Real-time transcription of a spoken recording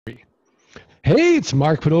Hey, it's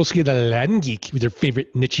Mark Podolsky, the Land Geek, with your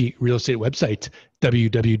favorite niche real estate website,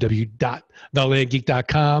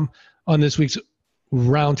 www.thelandgeek.com. On this week's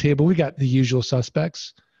roundtable, we got the usual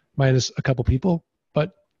suspects, minus a couple people,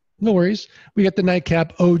 but no worries. We got the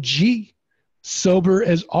Nightcap OG, sober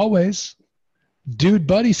as always, dude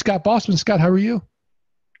buddy, Scott Bossman. Scott, how are you?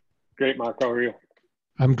 Great, Mark. How are you?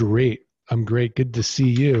 I'm great. Good to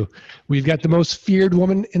see you. We've got the most feared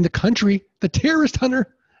woman in the country, the terrorist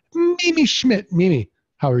hunter, Mimi Schmidt. Mimi,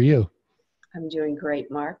 how are you? I'm doing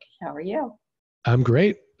great, Mark. How are you? I'm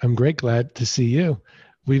great. Glad to see you.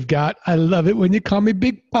 We've got, I love it when you call me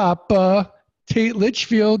Big Papa, Tate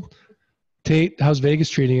Litchfield. Tate, how's Vegas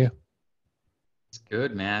treating you? It's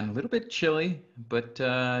good, man. A little bit chilly, but,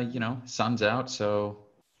 sun's out, so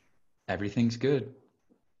everything's good.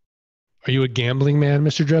 Are you a gambling man,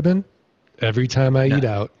 Mr. Drebin? Every time I eat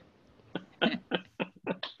out.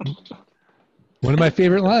 One of my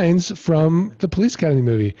favorite lines from the Police Academy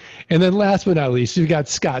movie. And then last but not least, we've got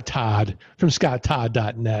Scott Todd from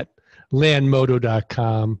scotttodd.net,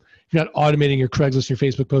 landmodo.com. If you're not automating your Craigslist, your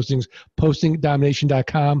Facebook postings,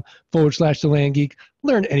 postingdomination.com/the Land Geek.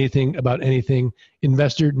 Learn anything about anything,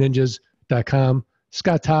 investorninjas.com.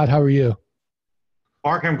 Scott Todd, how are you?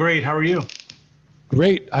 Mark, I'm great. How are you?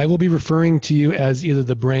 Great. I will be referring to you as either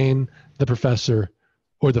the brain, the professor,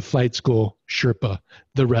 or the flight school Sherpa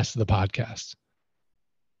the rest of the podcast.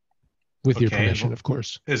 With your permission, of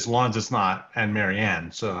course. As long as it's not and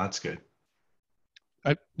Marianne, so that's good.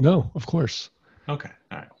 No, of course. Okay,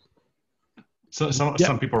 all right. So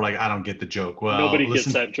some people are like, I don't get the joke. Well, nobody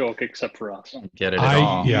gets that joke except for us. Get it at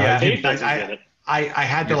all. Yeah, I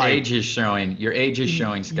had to Your age is showing. Your age is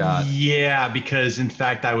showing, Scott. Yeah, because in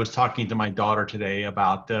fact, I was talking to my daughter today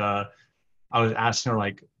about. I was asking her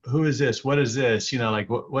like, "Who is this? What is this?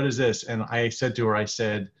 What is this?" And I said to her,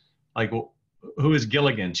 well, who is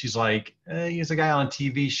Gilligan? She's like, he's a guy on a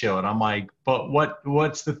TV show. And I'm like, but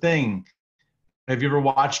what's the thing? Have you ever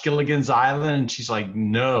watched Gilligan's Island? And she's like,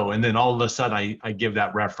 no. And then all of a sudden I give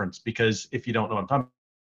that reference because if you don't know what I'm talking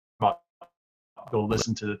about, go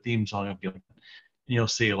listen to the theme song of Gilligan. And you'll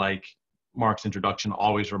see like Mark's introduction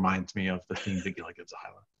always reminds me of the theme to Gilligan's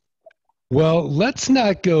Island. Well, let's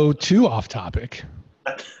not go too off topic,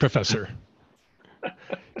 Professor.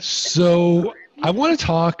 So I want to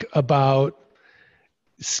talk about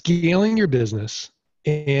scaling your business.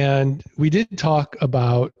 And we did talk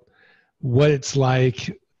about what it's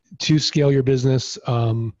like to scale your business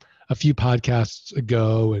a few podcasts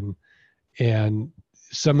ago and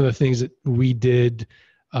some of the things that we did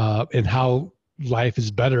and how life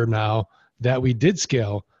is better now that we did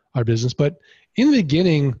scale our business. But in the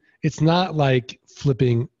beginning, it's not like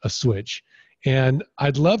flipping a switch. And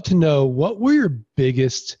I'd love to know, what were your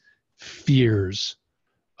biggest fears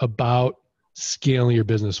about scaling your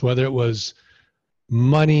business, whether it was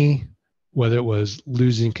money, whether it was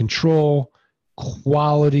losing control,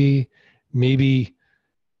 quality, maybe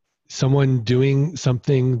someone doing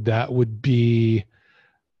something that would be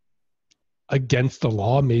against the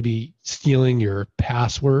law, maybe stealing your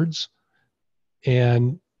passwords.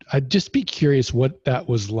 And I'd just be curious what that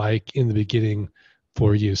was like in the beginning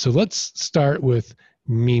for you. So let's start with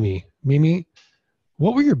Mimi. Mimi,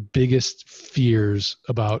 what were your biggest fears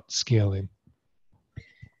about scaling?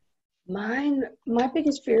 My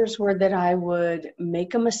biggest fears were that I would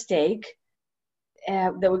make a mistake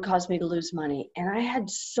that would cause me to lose money. And I had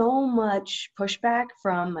so much pushback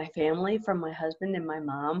from my family, from my husband and my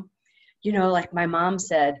mom. Like my mom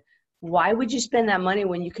said, why would you spend that money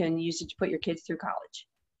when you can use it to put your kids through college?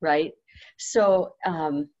 Right. So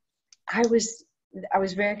I was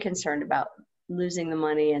very concerned about losing the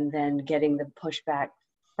money and then getting the pushback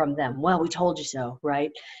from them. Well, we told you so, right?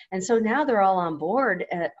 And so now they're all on board,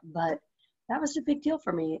 but that was a big deal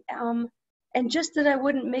for me. And just that I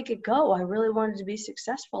wouldn't make it go. I really wanted to be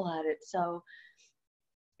successful at it. So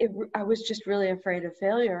I was just really afraid of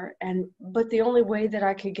failure. But the only way that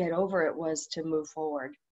I could get over it was to move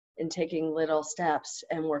forward and taking little steps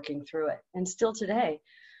and working through it. And still today,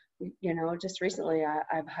 just recently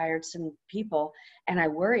I've hired some people and I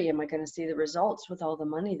worry, am I going to see the results with all the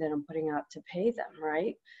money that I'm putting out to pay them,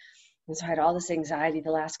 right? And so I had all this anxiety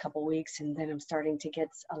the last couple of weeks, and then I'm starting to get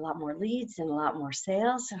a lot more leads and a lot more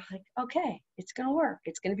sales. And I'm like, okay, it's going to work.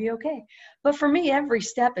 It's going to be okay. But for me, every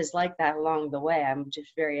step is like that along the way. I'm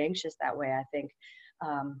just very anxious that way, I think.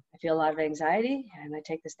 I feel a lot of anxiety, and I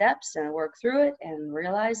take the steps and I work through it and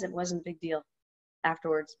realize it wasn't a big deal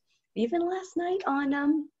afterwards. Even last night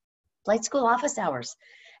on flight school office hours,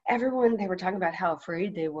 they were talking about how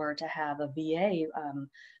afraid they were to have a VA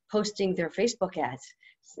posting their Facebook ads.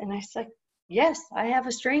 And I said, yes, I have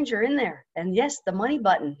a stranger in there. And yes, the money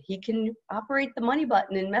button, he can operate the money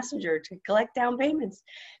button in Messenger to collect down payments.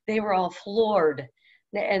 They were all floored.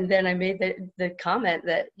 And then I made the comment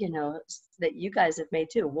that, that you guys have made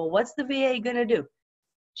too. Well, what's the VA going to do?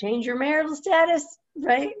 Change your marital status,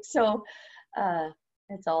 right? So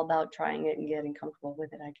it's all about trying it and getting comfortable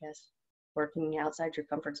with it, I guess. Working outside your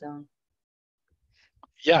comfort zone.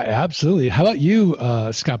 Yeah, absolutely. How about you,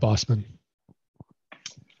 Scott Bossman?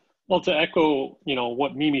 Well, to echo,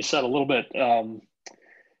 what Mimi said a little bit,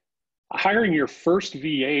 hiring your first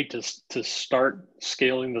VA to start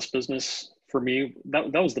scaling this business, for me,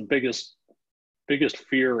 that was the biggest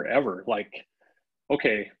fear ever. Like,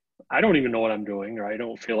 okay, I don't even know what I'm doing, or I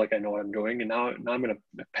don't feel like I know what I'm doing, and now I'm going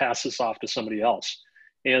to pass this off to somebody else,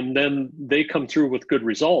 and then they come through with good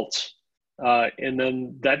results, and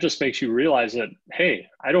then that just makes you realize that, hey,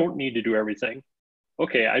 I don't need to do everything.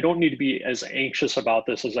 Okay, I don't need to be as anxious about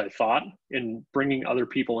this as I thought in bringing other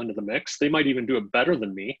people into the mix. They might even do it better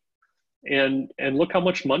than me. And look how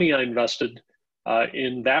much money I invested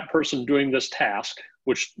in that person doing this task,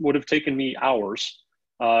 which would have taken me hours,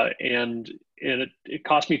 and it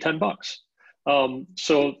cost me $10.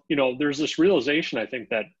 So there's this realization, I think,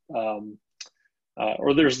 that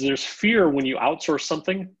or there's fear when you outsource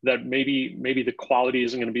something that maybe the quality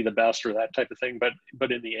isn't going to be the best or that type of thing,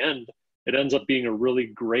 but in the end, it ends up being a really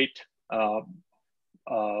great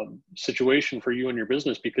situation for you and your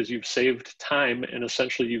business, because you've saved time and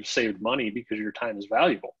essentially you've saved money because your time is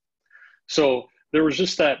valuable. So there was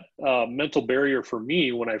just that mental barrier for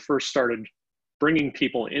me when I first started bringing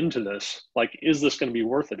people into this, like, is this going to be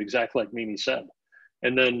worth it? Exactly like Mimi said.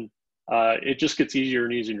 And then it just gets easier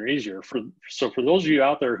and easier and easier. So for those of you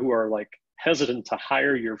out there who are like hesitant to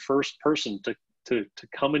hire your first person to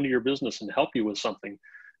come into your business and help you with something,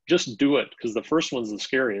 just do it, because the first one's the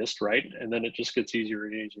scariest, right? And then it just gets easier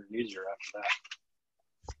and easier and easier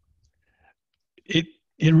after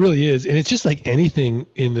It really is. And it's just like anything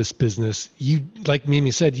in this business. You, like Mimi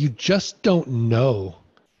said, you just don't know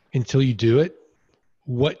until you do it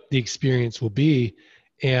what the experience will be.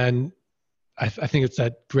 And I think it's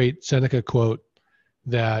that great Seneca quote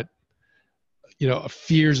that,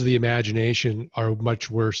 fears of the imagination are much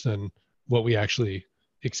worse than what we actually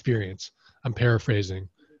experience. I'm paraphrasing,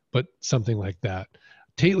 but something like that.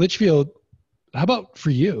 Tate Litchfield, how about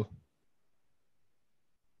for you?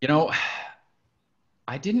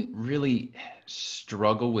 I didn't really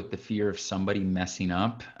struggle with the fear of somebody messing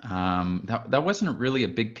up. That wasn't really a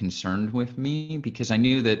big concern with me, because I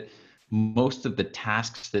knew that most of the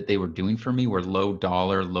tasks that they were doing for me were low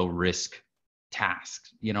dollar, low risk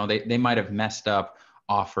tasks. They might have messed up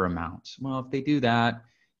offer amounts. Well, if they do that,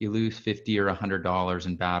 you lose $50 or $100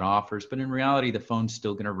 in bad offers, but in reality, the phone's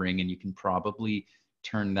still going to ring, and you can probably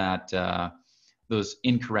turn those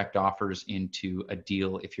incorrect offers into a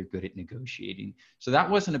deal if you're good at negotiating. So that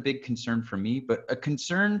wasn't a big concern for me, but a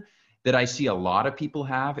concern that I see a lot of people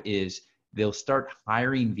have is they'll start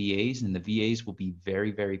hiring VAs, and the VAs will be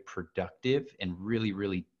very, very productive and really,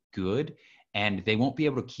 really good, and they won't be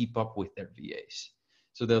able to keep up with their VAs.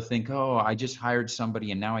 So they'll think, oh, I just hired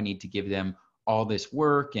somebody and now I need to give them all this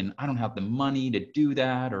work, and I don't have the money to do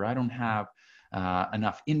that, or I don't have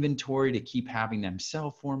enough inventory to keep having them sell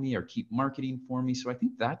for me or keep marketing for me. So I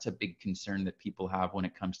think that's a big concern that people have when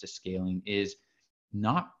it comes to scaling, is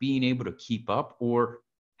not being able to keep up or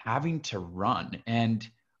having to run. And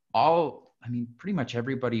pretty much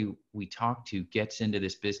everybody we talk to gets into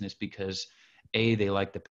this business because they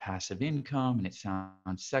like the passive income and it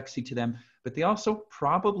sounds sexy to them, but they also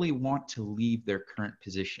probably want to leave their current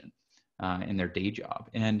position in their day job.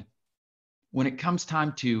 And when it comes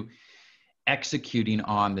time to executing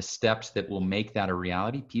on the steps that will make that a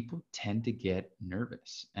reality, people tend to get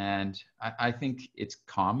nervous. And I think it's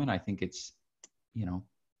common. I think it's,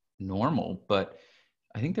 normal, but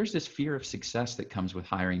I think there's this fear of success that comes with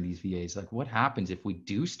hiring these VAs. Like, what happens if we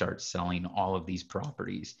do start selling all of these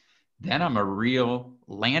properties? Then I'm a real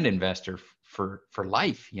land investor for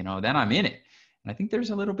life, then I'm in it. And I think there's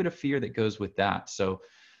a little bit of fear that goes with that. So,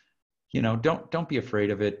 don't be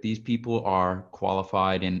afraid of it. These people are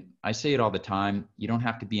qualified. And I say it all the time, you don't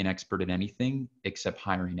have to be an expert at anything except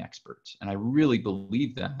hiring experts. And I really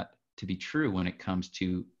believe that to be true when it comes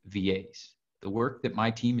to VAs. The work that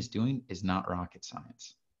my team is doing is not rocket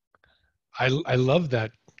science. I love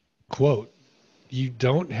that quote. You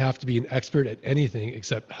don't have to be an expert at anything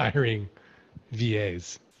except hiring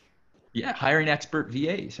VAs. Yeah, hiring expert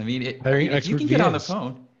VAs. I mean, if you can get on the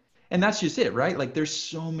phone, and that's just it, right? Like, there's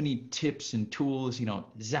so many tips and tools,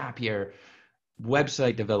 Zapier,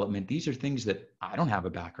 website development. These are things that I don't have a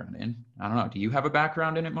background in. I don't know. Do you have a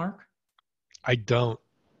background in it, Mark? I don't.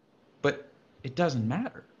 But it doesn't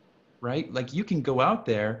matter, right? Like you can go out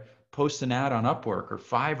there, post an ad on Upwork or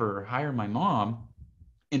Fiverr or hire my mom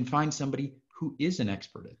and find somebody who is an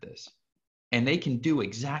expert at this. And they can do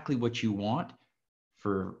exactly what you want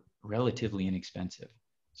for relatively inexpensive.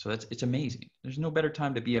 So it's amazing. There's no better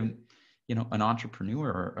time to be an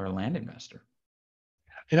entrepreneur or a land investor.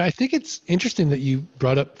 And I think it's interesting that you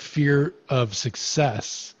brought up fear of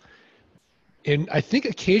success. And I think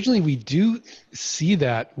occasionally we do see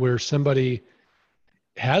that where somebody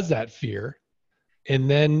has that fear and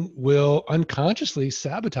then will unconsciously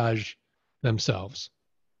sabotage themselves,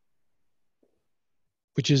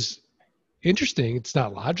 which is interesting. It's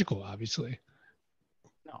not logical, obviously.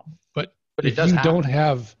 No. But it if does you happen. don't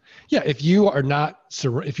have, if you are not,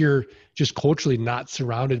 if you're just culturally not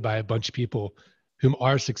surrounded by a bunch of people whom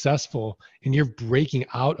are successful and you're breaking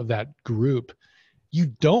out of that group, you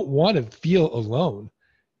don't want to feel alone.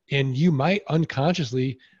 And you might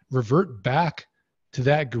unconsciously revert back to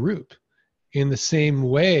that group in the same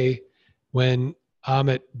way when I'm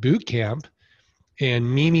at boot camp and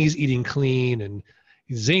Mimi's eating clean and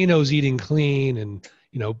Zano's eating clean and,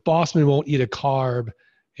 Bossman won't eat a carb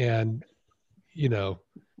and,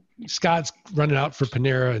 Scott's running out for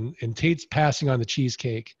Panera and Tate's passing on the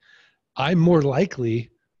cheesecake. I'm more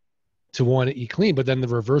likely to want to eat clean, but then the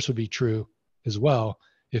reverse would be true as well.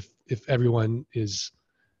 If everyone is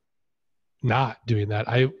not doing that,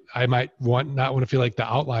 I might not want to feel like the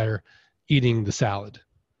outlier eating the salad.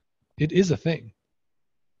 It is a thing.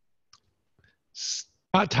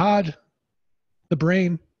 Scott, Todd, the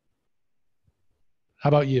brain. How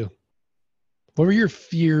about you? What were your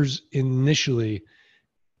fears initially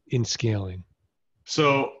in scaling?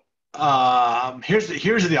 So here's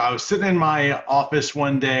the deal. I was sitting in my office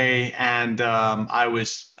one day, and I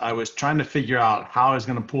was trying to figure out how I was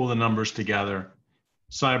going to pull the numbers together.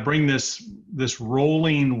 So I bring this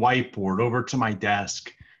rolling whiteboard over to my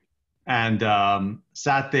desk, and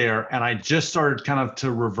sat there, and I just started kind of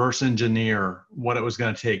to reverse engineer what it was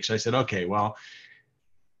going to take. So I said, okay, well,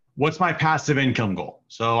 what's my passive income goal?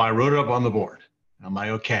 So I wrote it up on the board. I'm like,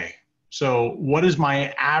 okay. So what is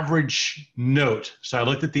my average note? So I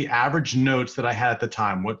looked at the average notes that I had at the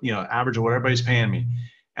time, average of what everybody's paying me.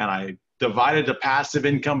 And I divided the passive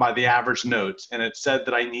income by the average notes. And it said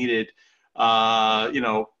that I needed,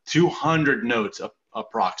 200 notes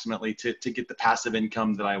approximately to get the passive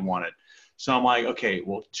income that I wanted. So I'm like, okay,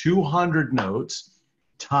 well, 200 notes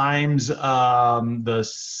times the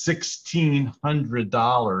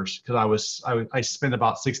 $1,600, because I spent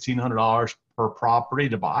about $1,600 per property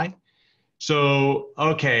to buy. So,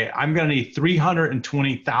 okay, I'm going to need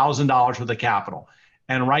 $320,000 worth of capital.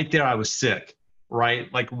 And right there, I was sick,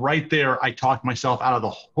 right? Like right there, I talked myself out of the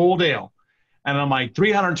whole deal. And I'm like,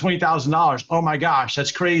 $320,000. Oh my gosh,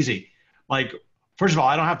 that's crazy. Like, first of all,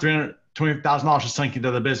 I don't have $320,000 to sink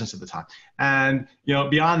into the business at the time. And,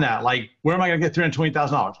 beyond that, like, where am I going to get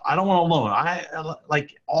 $320,000? I don't want a loan. I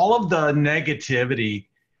like all of the negativity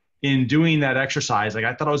in doing that exercise. Like,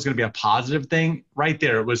 I thought it was going to be a positive thing. Right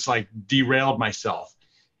there, it was like derailed myself.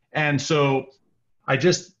 And so I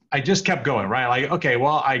just kept going, right? Like, okay,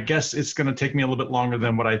 well, I guess it's going to take me a little bit longer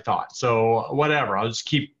than what I thought. So whatever, I'll just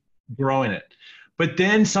keep growing it. But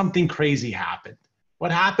then something crazy happened.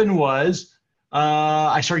 What happened was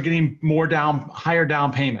I started getting higher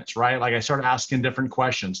down payments, right? Like I started asking different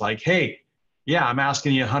questions like, hey, yeah, I'm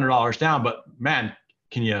asking you $100 down, but man,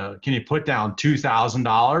 can you put down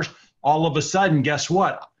 $2,000? All of a sudden, guess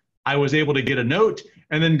what? I was able to get a note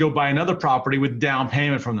and then go buy another property with down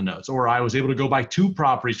payment from the notes, or I was able to go buy 2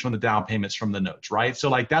 properties from the down payments from the notes, right? So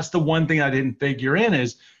like that's the one thing I didn't figure in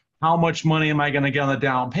is how much money am I going to get on the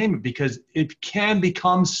down payment? Because it can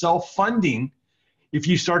become self-funding if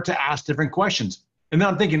you start to ask different questions. And then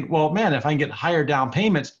I'm thinking, well, man, if I can get higher down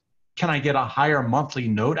payments, can I get a higher monthly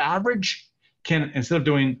note average? Instead of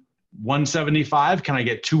doing 175, can I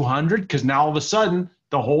get 200? Because now all of a sudden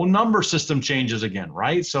the whole number system changes again,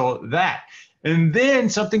 right? So that, and then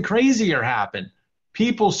something crazier happened.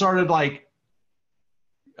 People started like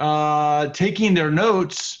taking their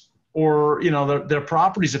notes or their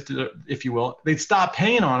properties, if you will, they'd stop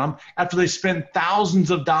paying on them after they spent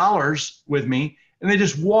thousands of dollars with me, and they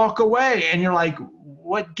just walk away. And you're like,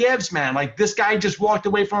 what gives, man? Like this guy just walked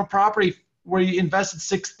away from a property where he invested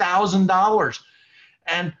 $6,000.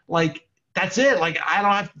 And like, that's it. Like,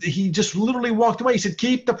 he just literally walked away. He said,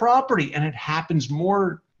 keep the property. And it happens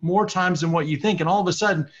more times than what you think. And all of a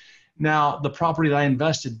sudden now the property that I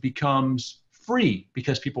invested becomes free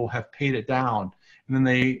because people have paid it down, and then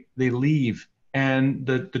they leave, and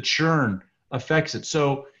the churn affects it.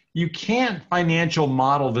 So you can't financial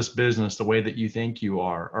model this business the way that you think you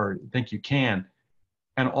are or think you can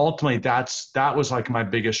And ultimately that was like my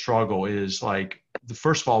biggest struggle is like, the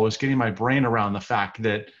first of all was getting my brain around the fact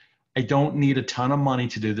that I don't need a ton of money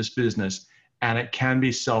to do this business, and it can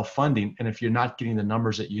be self-funding. And if you're not getting the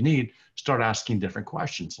numbers that you need, start asking different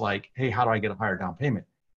questions like, hey, how do I get a higher down payment?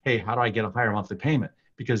 Hey, how do I get a higher monthly payment?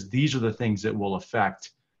 Because these are the things that will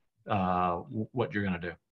affect what you're going to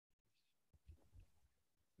do.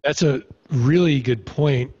 That's a really good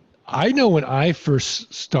point. I know when I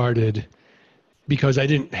first started, because I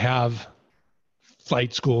didn't have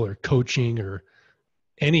flight school or coaching or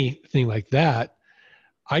anything like that,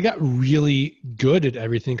 I got really good at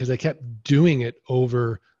everything because I kept doing it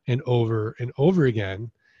over and over and over again.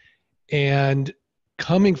 And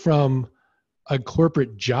coming from a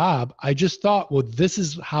corporate job, I just thought, well, this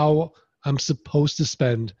is how I'm supposed to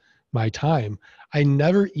spend my time. I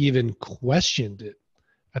never even questioned it.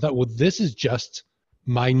 I thought, well, this is just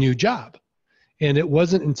my new job. And it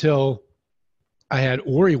wasn't until I had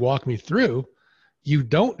Ori walk me through, you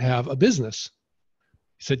don't have a business.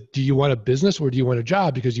 He said, do you want a business or do you want a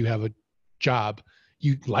job? Because you have a job.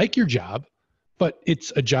 You like your job, but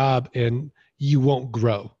it's a job and you won't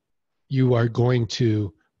grow. You are going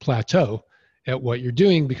to plateau at what you're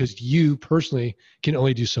doing because you personally can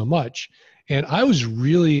only do so much. And I was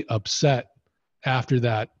really upset after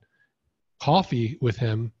that coffee with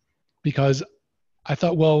him because I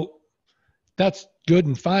thought, well, that's good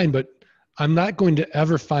and fine, but I'm not going to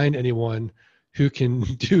ever find anyone who can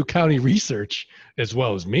do county research as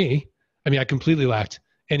well as me. I mean, I completely lacked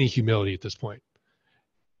any humility at this point.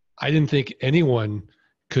 I didn't think anyone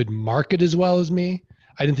could market as well as me.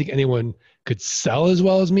 I didn't think anyone could sell as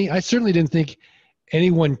well as me. I certainly didn't think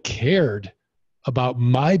anyone cared about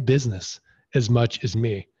my business as much as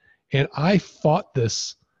me. And I fought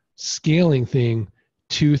this scaling thing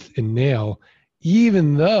tooth and nail,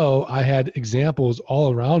 even though I had examples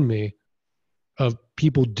all around me of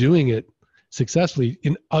people doing it successfully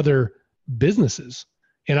in other businesses.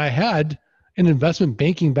 And I had an investment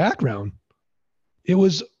banking background. It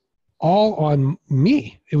was all on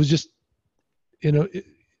me. It was just,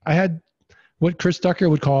 I had what Chris Tucker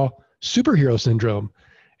would call superhero syndrome.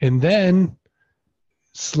 And then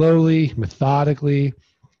slowly, methodically,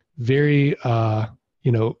 very,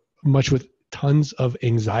 much with tons of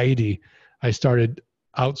anxiety, I started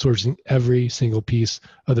outsourcing every single piece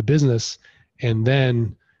of the business and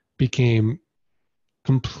then became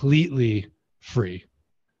completely free.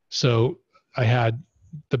 So I had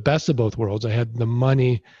the best of both worlds. I had the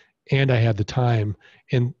money and I had the time.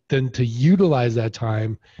 And then to utilize that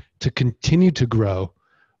time to continue to grow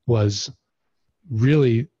was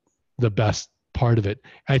really the best part of it.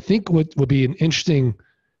 I think what would be an interesting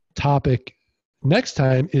topic next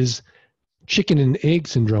time is chicken and egg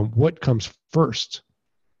syndrome. What comes first?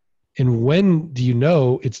 And when do you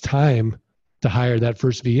know it's time to hire that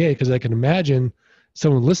first VA? Because I can imagine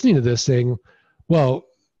someone listening to this saying, well,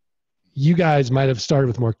 you guys might have started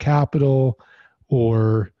with more capital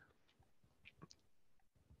or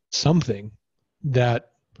something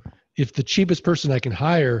that if the cheapest person I can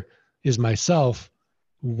hire is myself,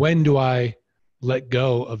 when do I let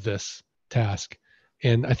go of this task?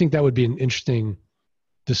 And I think that would be an interesting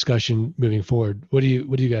discussion moving forward. What do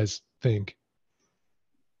you guys think?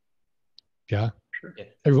 Yeah.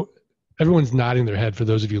 Sure. Everyone's nodding their head for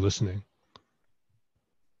those of you listening.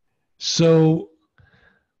 So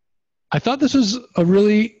I thought this was a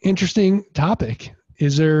really interesting topic.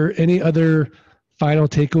 Is there any other final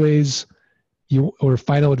takeaways or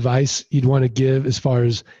final advice you'd want to give as far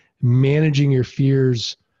as managing your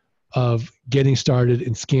fears of getting started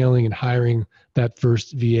and scaling and hiring that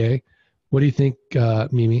first VA? What do you think,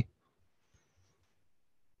 Mimi?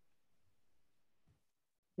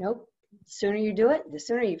 Nope. The sooner you do it, the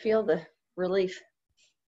sooner you feel the relief.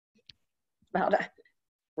 About it.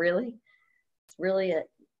 Really? It's really it.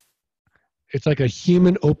 It's like a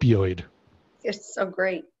human opioid. It's so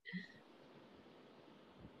great.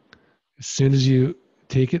 As soon as you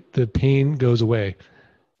take it, the pain goes away.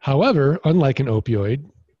 However, unlike an opioid,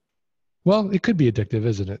 well, it could be addictive,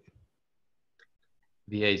 isn't it?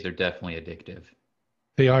 VAs are definitely addictive.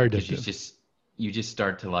 They are addictive. You just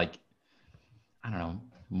start to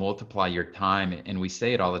multiply your time. And we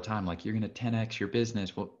say it all the time, like you're going to 10X your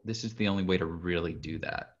business. Well, this is the only way to really do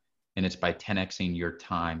that. And it's by 10Xing your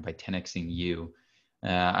time, by 10Xing you.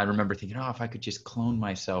 I remember thinking, if I could just clone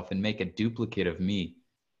myself and make a duplicate of me.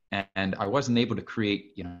 And I wasn't able to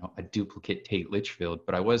create, a duplicate Tate Litchfield,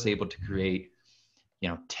 but I was able to create,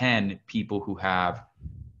 10 people who have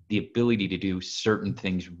the ability to do certain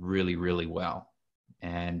things really, really well.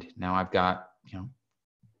 And now I've got,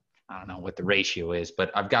 I don't know what the ratio is,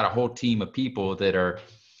 but I've got a whole team of people that are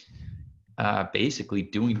basically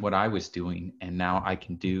doing what I was doing. And now I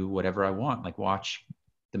can do whatever I want, like watch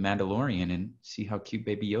The Mandalorian and see how cute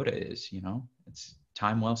Baby Yoda is. You know, it's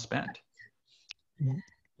time well spent.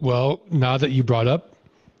 Well, now that you brought up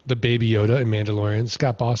the Baby Yoda and Mandalorian,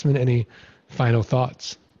 Scott Bossman, any final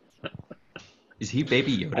thoughts? Is he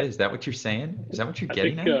Baby Yoda? Is that what you're saying? Is that what you're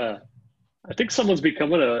getting at? I think someone's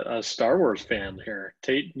becoming a Star Wars fan here.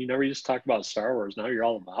 Tate, you never used to talk about Star Wars. Now you're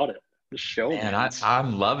all about it. The show, man.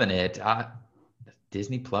 I'm loving it.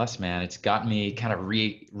 Disney Plus, man, it's got me kind of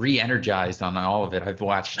re-energized on all of it. I've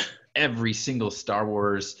watched every single Star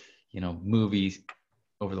Wars, movie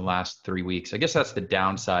over the last 3 weeks. I guess that's the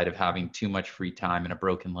downside of having too much free time and a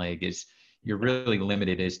broken leg is you're really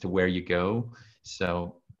limited as to where you go.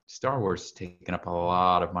 So Star Wars has taken up a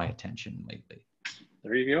lot of my attention lately.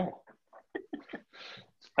 There you go.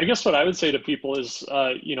 I guess what I would say to people is,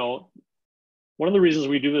 one of the reasons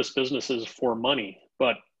we do this business is for money,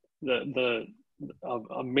 but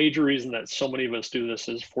a major reason that so many of us do this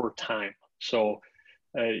is for time. So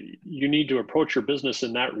you need to approach your business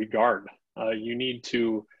in that regard. You need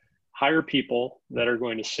to hire people that are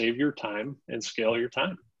going to save your time and scale your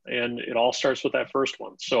time. And it all starts with that first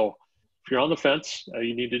one. So if you're on the fence,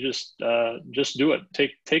 you need to just do it.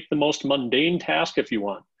 Take the most mundane task if you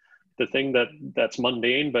want. The thing that's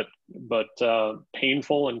mundane but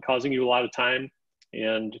painful and causing you a lot of time,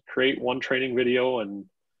 and create one training video and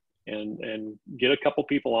get a couple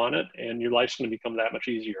people on it, and your life's going to become that much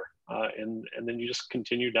easier. And then you just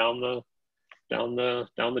continue down the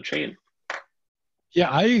chain. Yeah,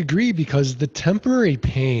 I agree, because the temporary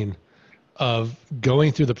pain of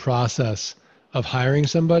going through the process of hiring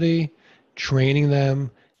somebody, training them,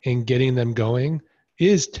 and getting them going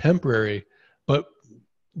is temporary, but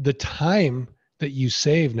the time that you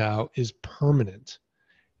save now is permanent.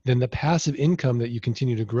 Then the passive income that you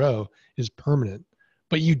continue to grow is permanent.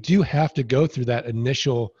 But you do have to go through that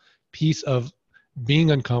initial piece of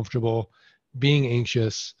being uncomfortable, being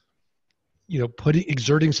anxious,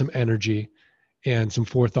 exerting some energy and some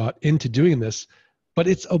forethought into doing this. But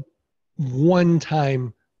it's a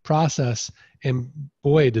one-time process, and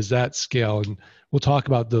boy, does that scale. And we'll talk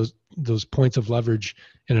about those points of leverage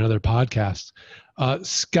in another podcast.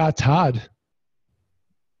 Scott Todd.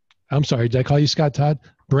 I'm sorry, did I call you Scott Todd?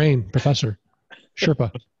 Brain, Professor,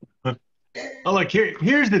 Sherpa. Oh, look,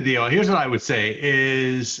 here's the deal. Here's what I would say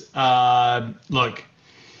is, look,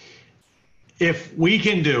 if we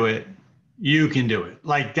can do it, you can do it.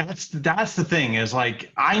 Like that's the thing is,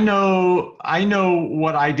 like, I know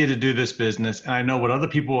what I did to do this business, and I know what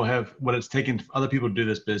it's taken for other people to do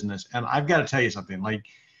this business. And I've got to tell you something, like,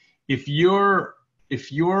 if you're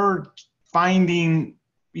finding,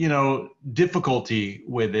 difficulty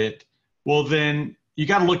with it, well, then you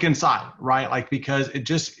got to look inside, right? Like, because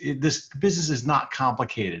this business is not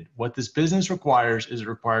complicated. What this business requires is it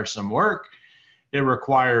requires some work. It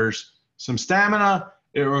requires some stamina.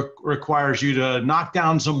 It requires you to knock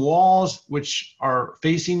down some walls which are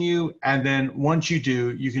facing you. And then once you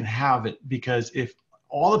do, you can have it. Because if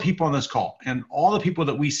all the people on this call and all the people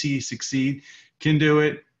that we see succeed can do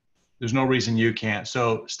it, there's no reason you can't.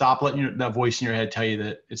 So stop letting that voice in your head tell you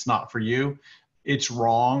that it's not for you. It's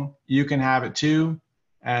wrong. You can have it too.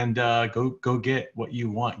 And go get what you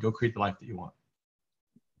want. Go create the life that you want.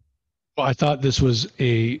 Well, I thought this was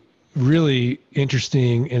a really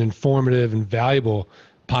interesting and informative and valuable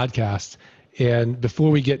podcast. And before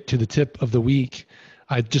we get to the tip of the week,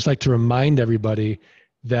 I'd just like to remind everybody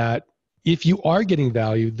that if you are getting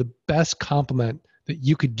value, the best compliment that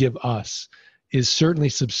you could give us is certainly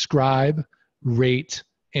subscribe, rate,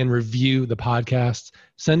 and review the podcast.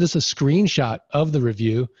 Send us a screenshot of the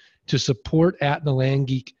review to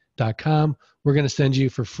support@thelandgeek.com. We're going to send you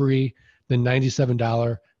for free the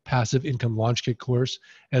 $97 passive income launch kit course,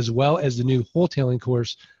 as well as the new wholetailing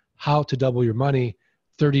course, How to Double Your Money,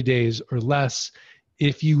 30 days or less.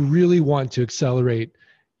 If you really want to accelerate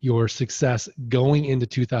your success going into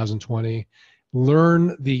 2020,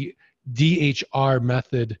 learn the DHR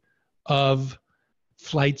method of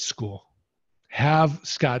flight school. Have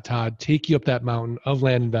Scott Todd take you up that mountain of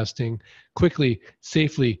land investing quickly,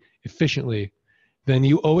 safely, efficiently. Then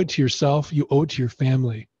you owe it to yourself. You owe it to your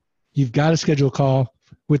family. You've got to schedule a call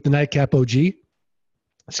with the Nightcap OG,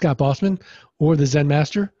 Scott Bossman, or the Zen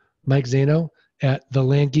Master, Mike Zano, at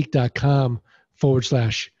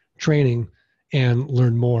thelandgeek.com/training and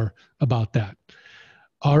learn more about that.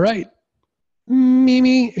 All right.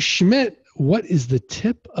 Mimi Schmidt, what is the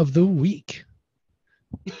tip of the week?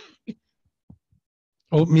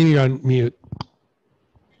 Oh, Mimi, you're on mute.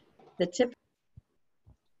 The tip.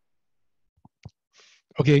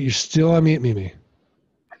 Okay, you're still on mute, Mimi.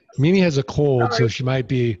 Mimi has a cold, Sorry. so she might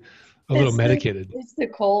be a little medicated. It's the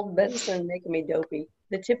cold medicine making me dopey.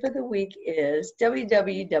 The tip of the week is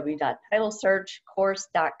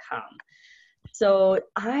www.titlesearchcourse.com. So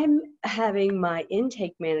I'm having my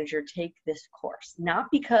intake manager take this course, not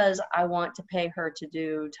because I want to pay her to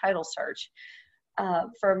do title search.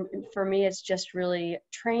 For me, it's just really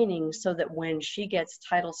training so that when she gets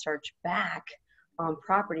title search back on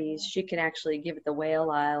properties, she can actually give it the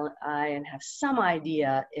whale eye and have some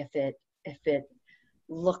idea if it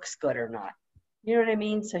looks good or not. You know what I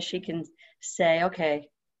mean? So she can say, okay,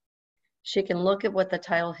 she can look at what the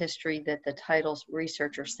title history that the title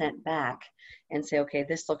researcher sent back and say, okay,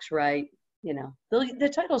 this looks right. You know, the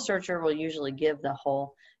title searcher will usually give the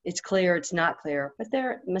whole, it's clear, it's not clear, but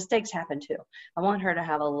mistakes happen too. I want her to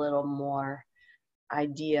have a little more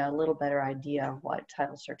idea, a little better idea of what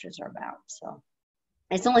title searches are about. So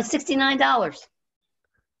it's only $69.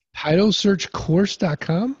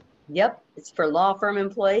 Titlesearchcourse.com? Yep. It's for law firm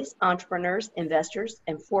employees, entrepreneurs, investors,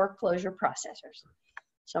 and foreclosure processors.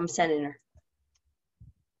 So I'm sending her.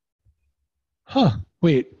 Huh.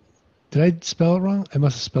 Wait, did I spell it wrong? I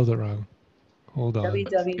must have spelled it wrong. Hold on.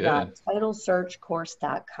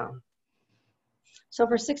 www.titlesearchcourse.com. So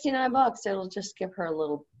for $69, it'll just give her a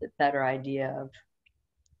little bit better idea of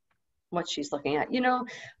what she's looking at. You know,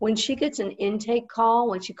 when she gets an intake call,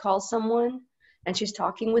 when she calls someone and she's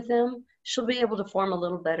talking with them, she'll be able to form a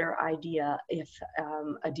little better idea if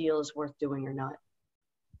a deal is worth doing or not.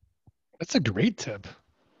 That's a great tip.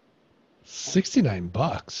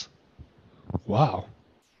 $69. Wow.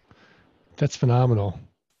 That's phenomenal.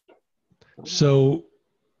 So,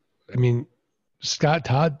 I mean,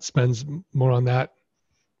 Todd spends more on that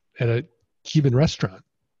at a Cuban restaurant.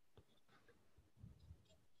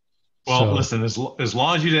 Well, listen, as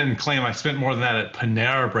long as you didn't claim I spent more than that at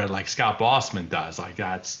Panera Bread like Scott Bossman does, like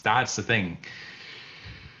that's the thing.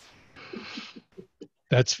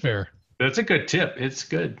 That's fair. That's a good tip. It's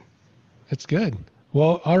good. That's good.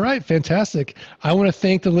 Well, all right, fantastic. I want to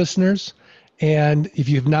thank the listeners. And if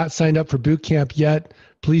you have not signed up for boot camp yet,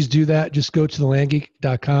 please do that. Just go to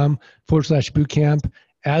thelandgeek.com/bootcamp.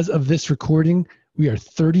 As of this recording, we are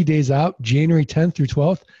 30 days out, January 10th through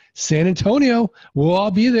 12th. San Antonio, we'll all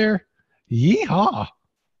be there. Yeehaw.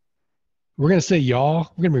 We're going to say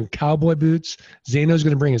y'all. We're going to bring cowboy boots. Zano's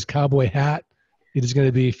going to bring his cowboy hat. It is going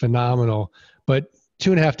to be phenomenal. But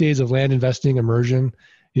 2.5 days of land investing immersion,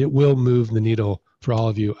 it will move the needle for all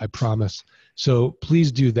of you, I promise. So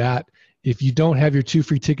please do that. If you don't have your 2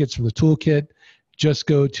 free tickets from the toolkit, just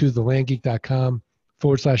go to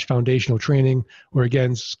thelandgeek.com/foundational training, or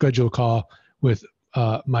again, schedule a call with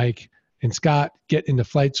Mike and Scott. Get into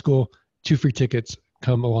flight school. 2 free tickets.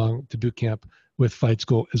 Come along to boot camp with flight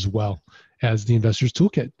school as well as the Investors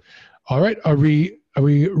Toolkit. All right, are we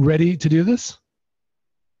ready to do this?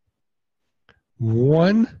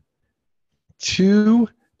 1, 2,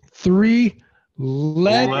 3.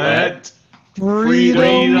 Let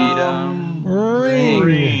freedom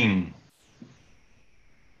ring.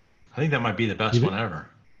 I think that might be the best one ever.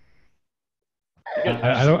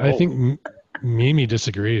 I think Mimi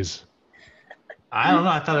disagrees. I don't know.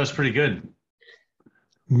 I thought it was pretty good.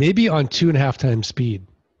 Maybe on 2.5 times speed.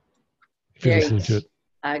 If you're listening to it.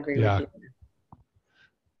 I agree with you.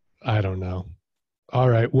 I don't know. All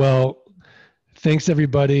right. Well, thanks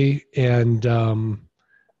everybody. And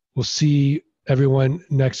we'll see everyone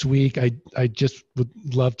next week. I just would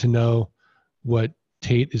love to know what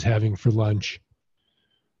Tate is having for lunch.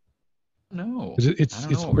 No, it's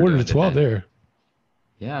quarter to 12 today. there.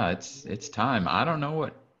 Yeah, it's time. I don't know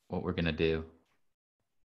what we're gonna do,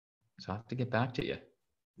 so I'll have to get back to you.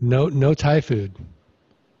 No Thai food.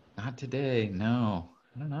 Not today. No,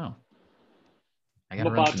 I don't know. I'm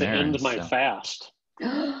about to end my fast.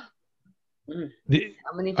 How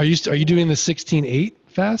many? Are you doing the 16-8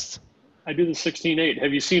 fast? I do the 16-8.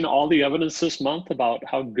 Have you seen all the evidence this month about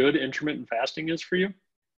how good intermittent fasting is for you?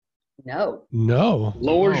 No.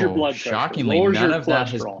 Lowers your blood pressure. Shockingly, lowers none your of that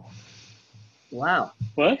has. cholesterol. Wow.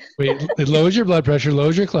 What? Wait, it lowers your blood pressure,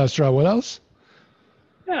 lowers your cholesterol. What else?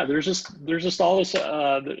 Yeah, there's just all this.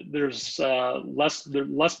 There's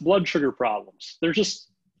less blood sugar problems. This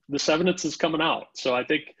evidence is coming out. So I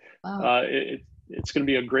think it's going to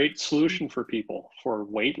be a great solution for people for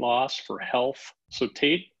weight loss, for health. So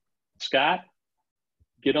Tate, Scott,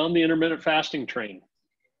 get on the intermittent fasting train.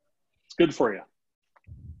 It's good for you.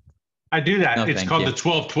 I do that. No, it's called the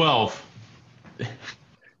 12-12.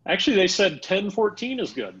 Actually, they said 10-14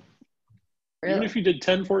 is good. Really? Even if you did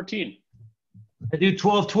 10-14. I do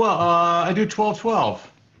 12-12. I do 12-12.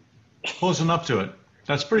 Close enough to it.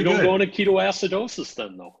 That's pretty good. You don't go into ketoacidosis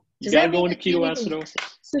then, though. You Does got to that go mean into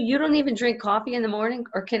ketoacidosis. So you don't even drink coffee in the morning,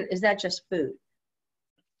 or is that just food?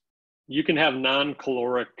 You can have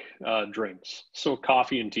non-caloric drinks, so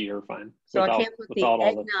coffee and tea are fine. So I can't put the all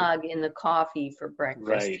eggnog in the coffee for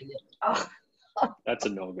breakfast. Right. Oh, That's a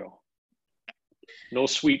no-go. No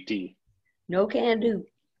sweet tea. no can do.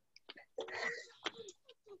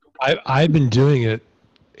 I've been doing it,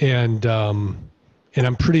 and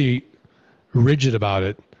I'm pretty rigid about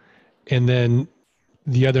it. And then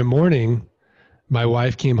the other morning, my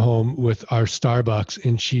wife came home with our Starbucks,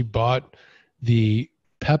 and she bought the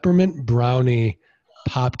peppermint brownie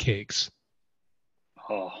pop cakes.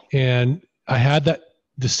 Oh, And I had that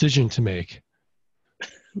decision to make.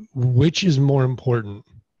 Which is more important?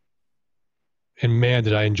 And man,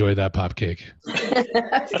 did I enjoy that pop cake.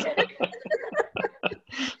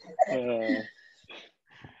 And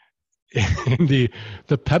the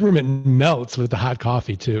peppermint melts with the hot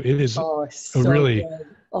coffee too. It is so a really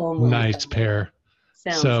nice pair.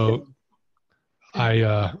 Sounds So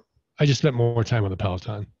good. I just spent more time on the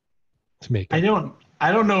Peloton to make it.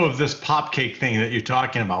 I don't know if this pop cake thing that you're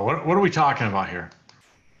talking about. What are we talking about here?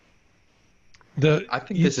 I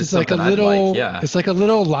think this is like a something I'd little, like, yeah. It's like a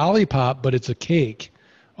little lollipop, but it's a cake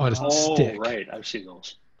on a stick. Right. I've seen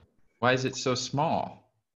those. Why is it so small?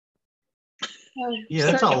 Yeah,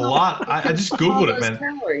 that's a lot. I just Googled it, man.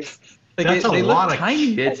 Calories. Like That's they a look lot of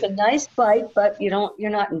tiny. It's a nice bite, but you're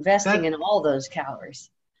not investing in all those calories.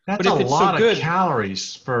 That's But a if it's so lot of good-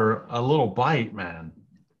 calories for a little bite, man.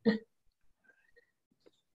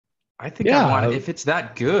 I think if it's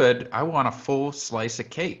that good, I want a full slice of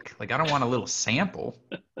cake. Like I don't want a little sample.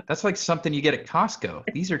 That's like something you get at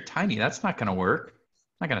Costco. These are tiny. That's not going to work.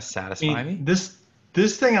 Not going to satisfy me.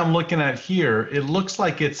 This thing I'm looking at here, it looks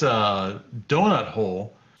like it's a donut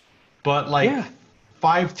hole, but like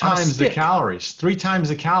 5 times the calories, 3 times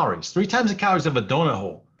the calories, 3 times the calories of a donut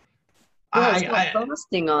hole. Well, it's got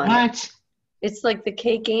frosting on it. What? It's like the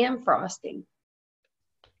cake and frosting.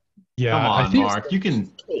 Yeah, Come on, I think, Mark.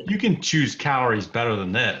 You can choose calories better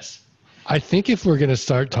than this. I think if we're going to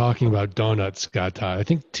start talking about donuts, Scott Todd, I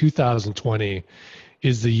think 2020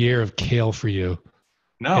 is the year of kale for you.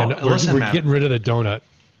 No, and listen, we're man. getting rid of the donut.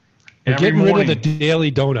 We're Every getting rid of the morning,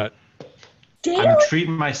 daily donut. I'm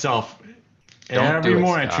treating myself. Every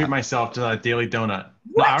morning I treat myself to that daily donut.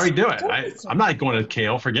 No, I already do it. I'm not going to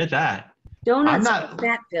kale. Forget that. Donuts are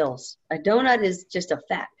fat pills. A donut is just a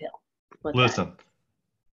fat pill. Listen,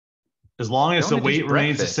 as long as the weight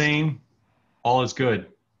remains the same, all is good.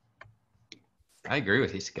 I agree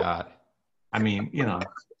with you, Scott. I mean,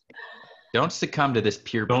 Don't succumb to this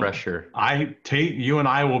peer pressure. Tate, you and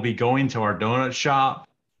I will be going to our donut shop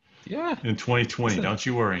in 2020. Don't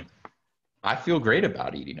you worry. I feel great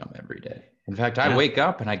about eating them every day. In fact, I wake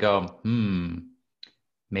up and I go,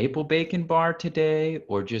 maple bacon bar today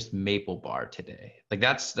or just maple bar today? Like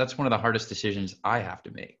that's one of the hardest decisions I have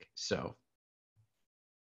to make. So.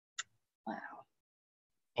 Wow.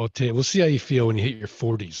 Well, Tate, we'll see how you feel when you hit your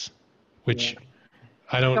 40s, which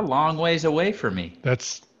I don't. It's a long ways away for me.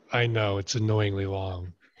 I know it's annoyingly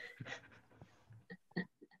long.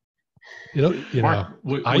 Mark,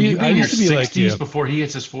 will you be in your 60s before he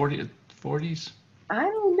hits his 40s? I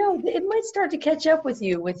don't know. It might start to catch up with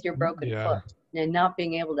you with your broken foot and not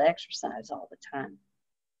being able to exercise all the time.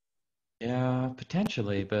 Yeah,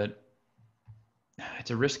 potentially, but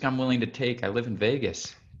it's a risk I'm willing to take. I live in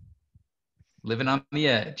Vegas, living on the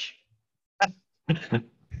edge.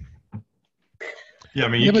 Yeah, I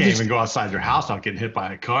mean, you can't even go outside your house without getting hit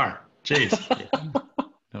by a car. Jeez.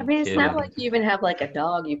 I mean, it's not like you even have like a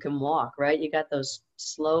dog you can walk, right? You got those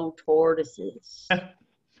slow tortoises.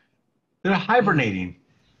 They're hibernating.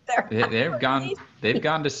 They've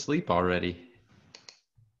gone to sleep already.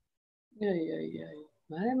 Yeah.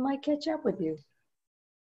 I might catch up with you.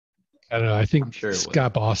 I don't know. I think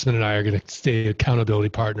Scott Bossman and I are going to stay accountability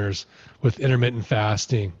partners with intermittent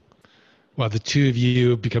fasting, while the two of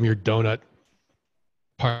you become your donut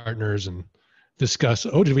partners and discuss,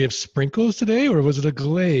 did we have sprinkles today or was it a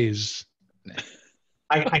glaze?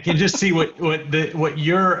 I can just see what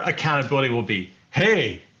your accountability will be.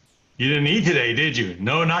 Hey, you didn't eat today, did you?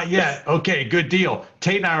 No, not yet. Okay, good deal.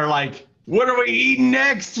 Tate and I are like, what are we eating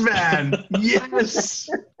next, man? Yes.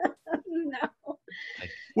 No.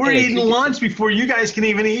 We're eating lunch before you guys can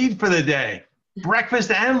even eat for the day.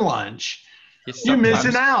 Breakfast and lunch. You're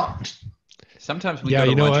missing out. Sometimes we go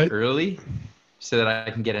to lunch early so that I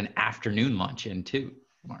can get an afternoon lunch in too,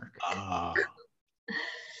 Mark.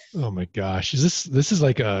 Oh my gosh. This is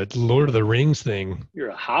like a Lord of the Rings thing. You're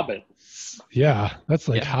a hobbit. Yeah, that's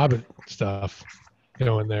like Hobbit stuff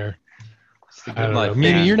going there. I don't know.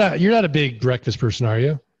 Mimi, you're not a big breakfast person, are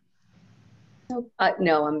you?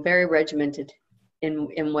 No, I'm very regimented.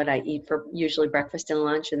 in what I eat for usually breakfast and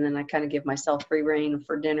lunch, and then I kind of give myself free reign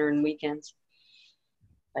for dinner and weekends.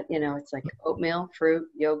 But it's like oatmeal, fruit,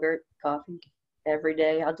 yogurt, coffee every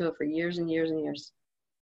day. I'll do it for years and years and years.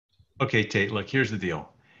 Okay, Tate, look, here's the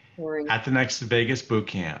deal. Boring. At the next Vegas boot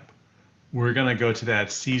camp, we're going to go to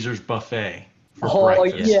that Caesar's buffet for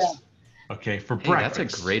breakfast. Yeah. Okay, for Hey, breakfast.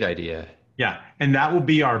 that's a great idea. Yeah, and that will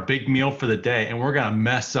be our big meal for the day, and we're going to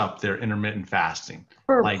mess up their intermittent fasting.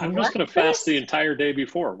 I'm just going to fast the entire day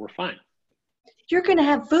before. We're fine. You're going to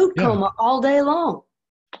have food coma all day long.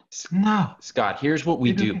 No. Scott, here's what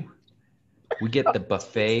we do. We get the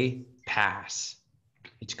buffet pass.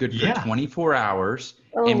 It's good for 24 hours,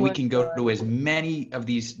 and we can go to as many of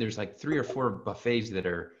these. There's like 3 or 4 buffets that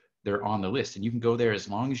they're on the list, and you can go there as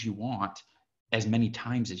long as you want, as many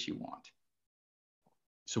times as you want.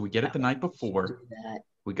 So we get it the night before.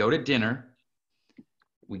 We go to dinner.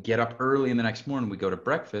 We get up early in the next morning. We go to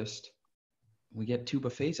breakfast. We get 2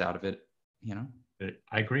 buffets out of it,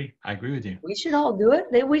 I agree. I agree with you. We should all do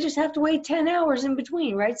it. We just have to wait 10 hours in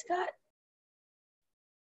between, right, Scott?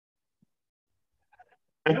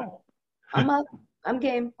 I'm up. I'm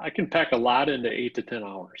game. I can pack a lot into 8 to 10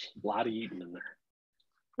 hours. A lot of eating in there.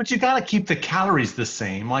 But you got to keep the calories the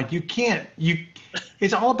same. Like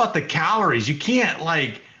it's all about the calories. You can't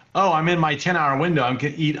I'm in my 10-hour window. I'm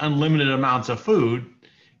going to eat unlimited amounts of food.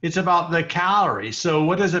 It's about the calories. So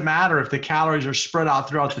what does it matter if the calories are spread out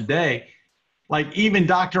throughout the day? Like even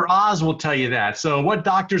Dr. Oz will tell you that. So what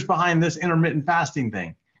doctor's behind this intermittent fasting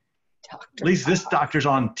thing? At least this doctor's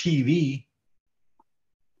on TV.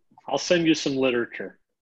 I'll send you some literature.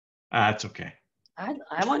 That's okay. I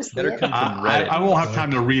want to see it. I won't have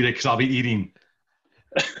time to read it because I'll be eating.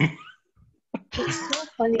 It's so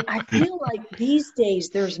funny. I feel like these days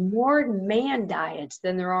there's more man diets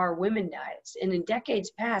than there are women diets. And in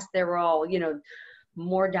decades past, there were all,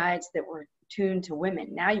 more diets that were tuned to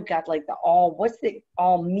women. Now you've got like what's the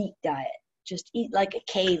all meat diet? Just eat like a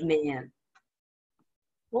caveman.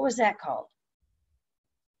 What was that called?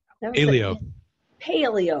 Paleo.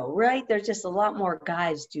 Paleo, right? There's just a lot more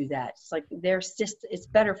guys do that. It's like it's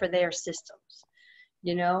better for their systems,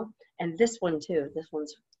 and this one too. This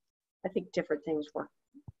one's, I think different things work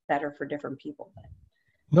better for different people.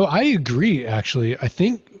 No, I agree, actually. I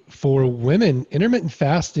think for women, intermittent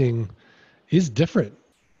fasting is different.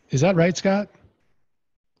 Is that right, Scott?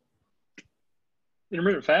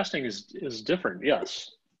 Intermittent fasting is different,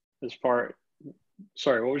 yes.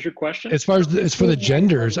 Sorry, what was your question? As far as it's for the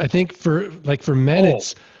genders, I think for men,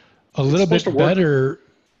 it's a little bit better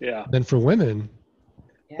than for women.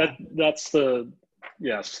 Yeah. There's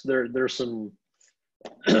some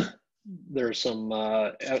there's some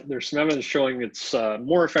evidence showing it's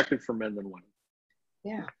more effective for men than women.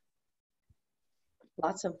 Yeah.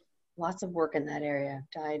 Lots of work in that area,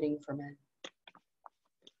 dieting for men.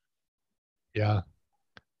 Yeah.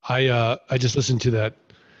 I just listened to that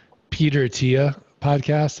Peter Attia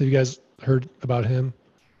podcast. Have you guys heard about him?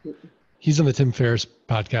 He's on the Tim Ferriss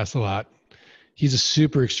podcast a lot. He's a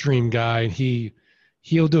super extreme guy, and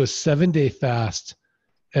he'll do a 7-day fast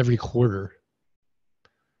every quarter.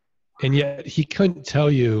 And yet he couldn't tell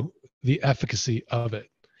you the efficacy of it.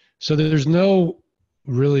 So there's no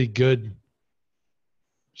really good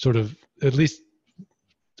sort of, at least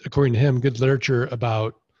according to him, good literature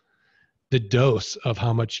about the dose of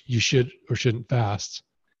how much you should or shouldn't fast.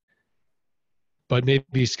 But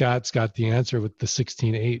maybe Scott's got the answer with the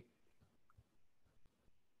 16-8.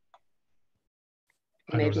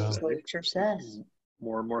 Maybe the literature says.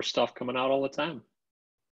 More and more stuff coming out all the time.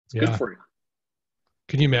 It's good for you.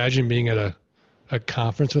 Can you imagine being at a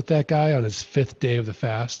conference with that guy on his 5th day of the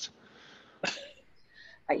fast?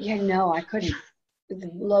 No, I couldn't.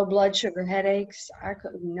 Low blood sugar, headaches. I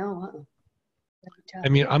couldn't. No. I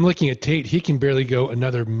mean, I'm looking at Tate. He can barely go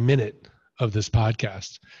another minute of this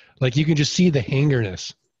podcast. Like you can just see the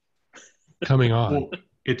hangerness coming on. Well,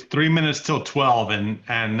 it's 3 minutes till 12, and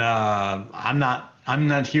I'm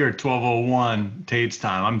not here at 12:01 Tate's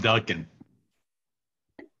time. I'm ducking.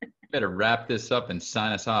 Better wrap this up and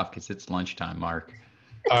sign us off because it's lunchtime, Mark.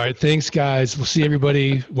 All right. Thanks, guys. We'll see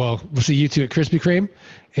everybody. Well, we'll see you two at Krispy Kreme.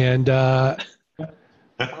 And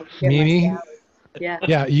Mimi.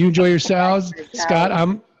 Yeah. You enjoy your salads. Scott,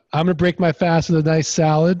 I'm going to break my fast with a nice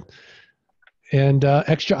salad and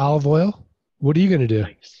extra olive oil. What are you going to do?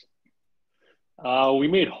 Nice. We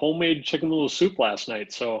made homemade chicken noodle soup last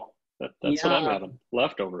night. So that's what I'm having.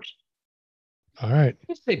 Leftovers. All right. Did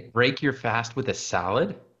you say break your fast with a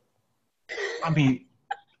salad? I mean,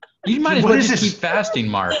 you might as well just keep fasting,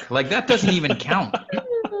 Mark. Like that doesn't even count.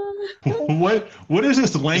 What is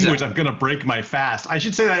this language? I'm gonna break my fast. I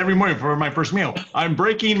should say that every morning for my first meal. I'm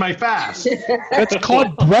breaking my fast. That's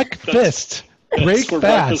called breakfast. That's Break where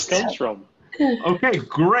fast. breakfast comes from. Okay,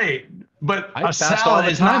 great. But I a fast all salad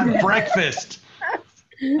the is time. not breakfast.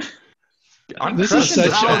 I'm This is crushing the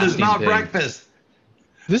such Salad is fasting not thing. breakfast.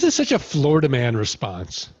 This is such a Florida man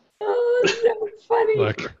response. Oh, that's so funny.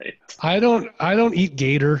 Look, Right. I don't eat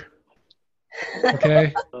gator.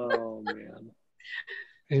 Okay. Oh man.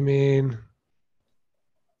 I mean, it's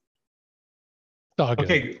all good.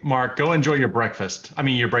 Okay, Mark, go enjoy your breakfast. I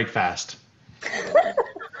mean, your break fast.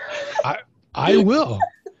 I will.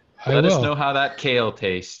 I Let will. us know how that kale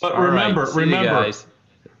tastes. But All right, remember, see you guys.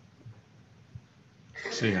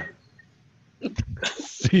 See ya.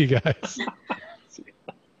 See you guys.